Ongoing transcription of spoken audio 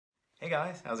Hey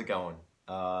guys, how's it going?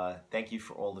 Thank you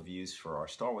for all the views for our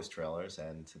Star Wars trailers,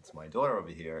 and since my daughter over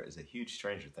here is a huge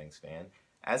Stranger Things fan,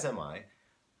 as am I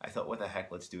thought, what the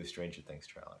heck, let's do a Stranger Things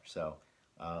trailer. So,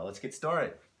 let's get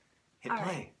started. Hit play.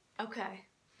 Right. Okay.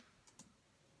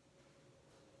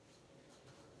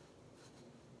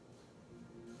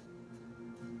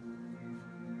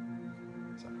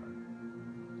 Is that hard?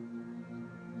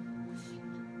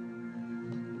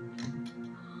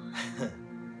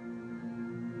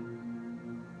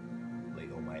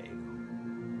 Lego my ego.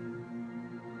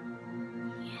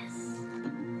 Yes.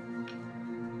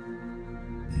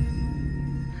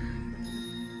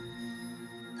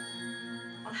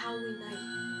 On Halloween night,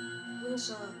 Will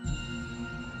saw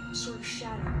a sort of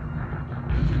shadow.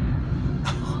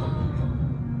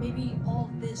 Maybe all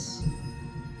of this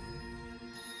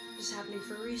is happening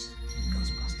for a reason.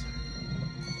 Ghostbuster.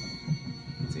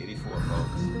 It's 84,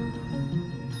 folks.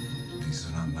 These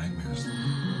are not nightmares.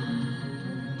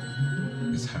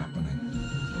 It's happening.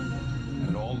 And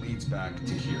it all leads back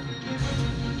to here.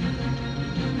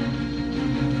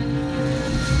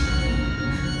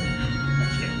 I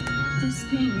can't. This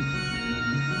thing.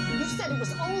 You said it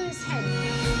was only his head.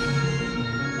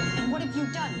 And what have you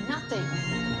done? Nothing.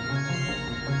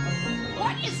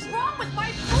 What is wrong with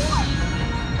my boy?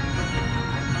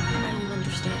 I don't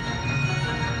understand.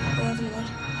 I love you, Lord.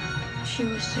 She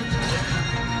was too.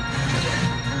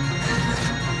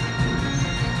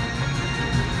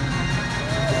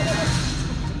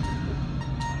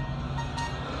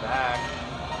 Back.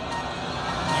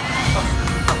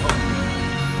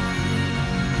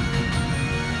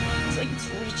 It's like it's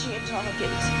reaching into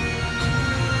Hawkins.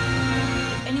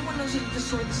 If anyone knows how to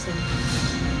destroy this thing,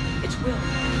 it's Will.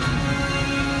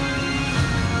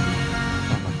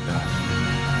 Not like that.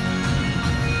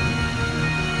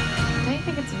 Don't you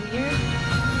think it's weird?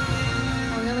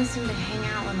 How we only seem to hang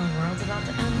out when the world's about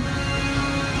to end?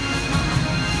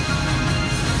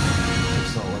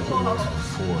 It's not like it was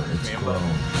before. It's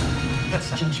grown. It's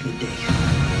Judgment Day.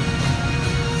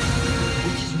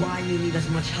 Which is why we need as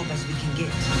much help as we can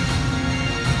get.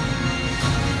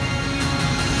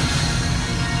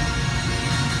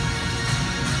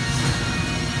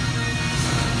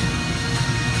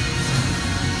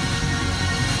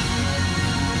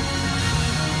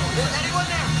 Anyone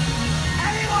there?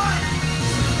 Anyone!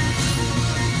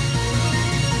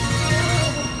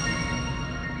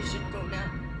 You should go now.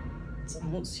 It's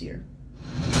almost here.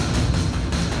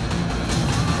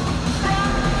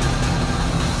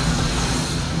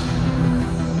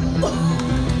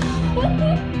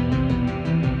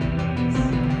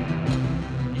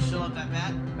 You still have that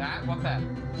bat? Bat? What bat?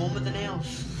 One with the nails.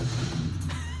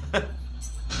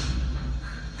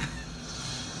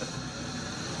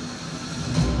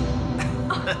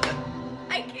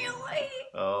 I can't wait.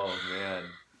 Oh man.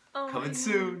 Oh my Coming God.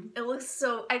 soon. It looks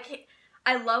so.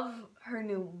 I love her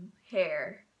new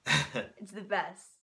hair. It's the best.